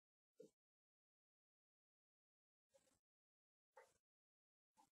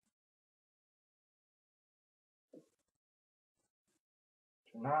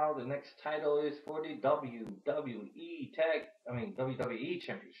Now the next title is for the WWE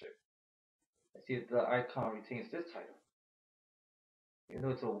Championship. Let's see if the Icon retains this title. Even though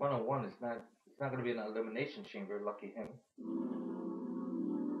it's a one-on-one, it's not going to be an elimination chamber. Lucky him.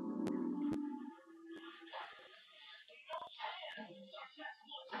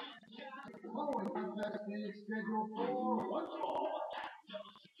 Scheduled for one fall.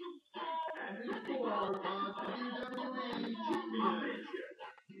 And it's for our WWE Championship.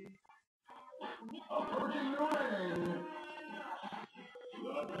 Approaching the ring,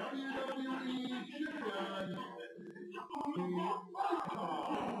 the WWE Champion,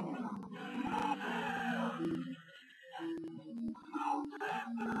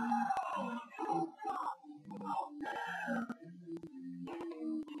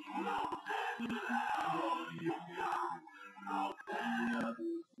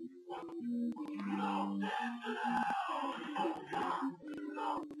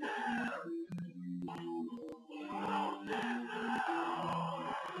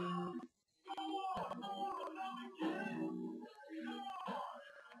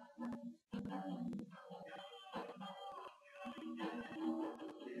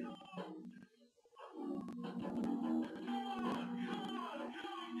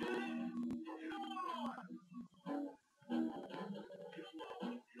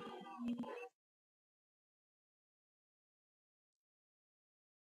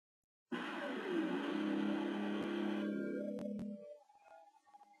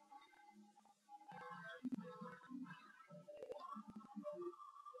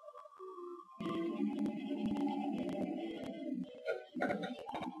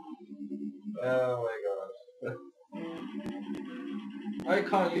 Oh my gosh.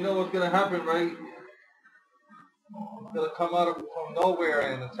 Icon, you know what's gonna happen, right? He's gonna come out from nowhere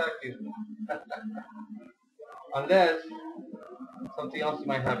and attack you. Unless something else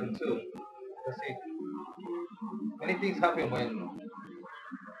might happen too. Let's see. Many things happen when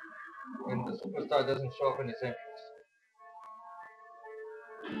the superstar doesn't show up in his entrance.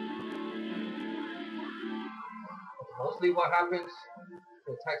 Mostly what happens,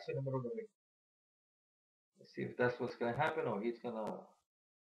 he attacks you in the middle of the ring. Let's see if that's what's gonna happen, or he's gonna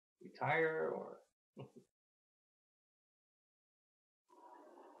retire, or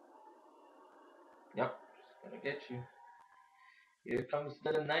yep, just gonna get you. Here comes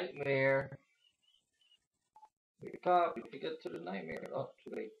the nightmare. Wake up, you get to the nightmare. Oh,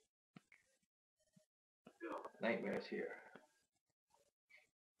 too late. Nightmare's here.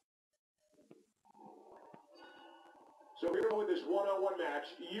 So here with this one-on-one match,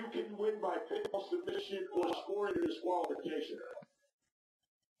 you can win by pinfall, submission, or scoring or disqualification.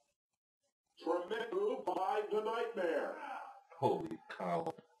 Tremendous move by the Nightmare. Holy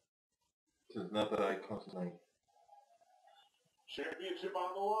cow. This is not that Icon tonight. Championship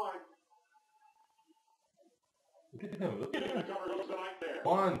on the line. Look at him, look at him. The cover goes the Nightmare.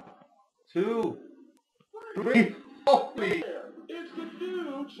 1, 2, 3. Holy. It's the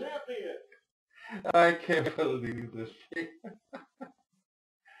new champion. I can't believe this shit.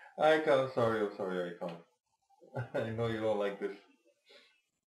 Icon, I'm sorry, Icon. I know you don't like this.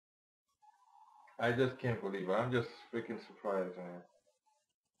 I just can't believe it. I'm just freaking surprised, man.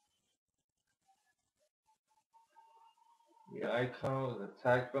 The Icon was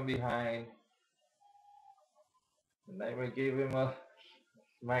attacked from behind. The Nightmare gave him a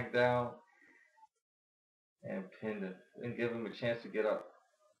smackdown and pinned him. Didn't give him a chance to get up.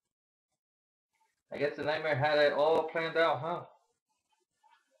 I guess the Nightmare had it all planned out, huh?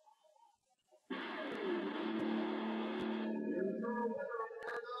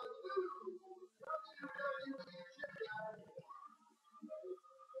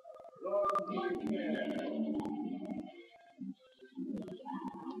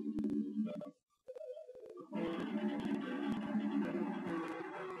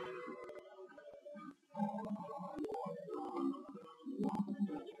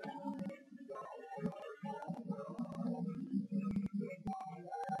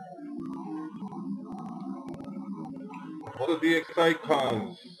 What are the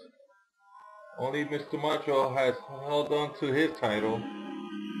Icons? Only Mr. Macho has held on to his title.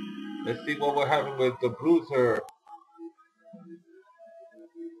 Let's see what will happen with the Bruiser.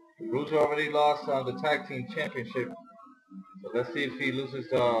 The Bruiser already lost the Tag Team Championship. So let's see if he loses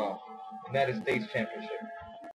the United States Championship.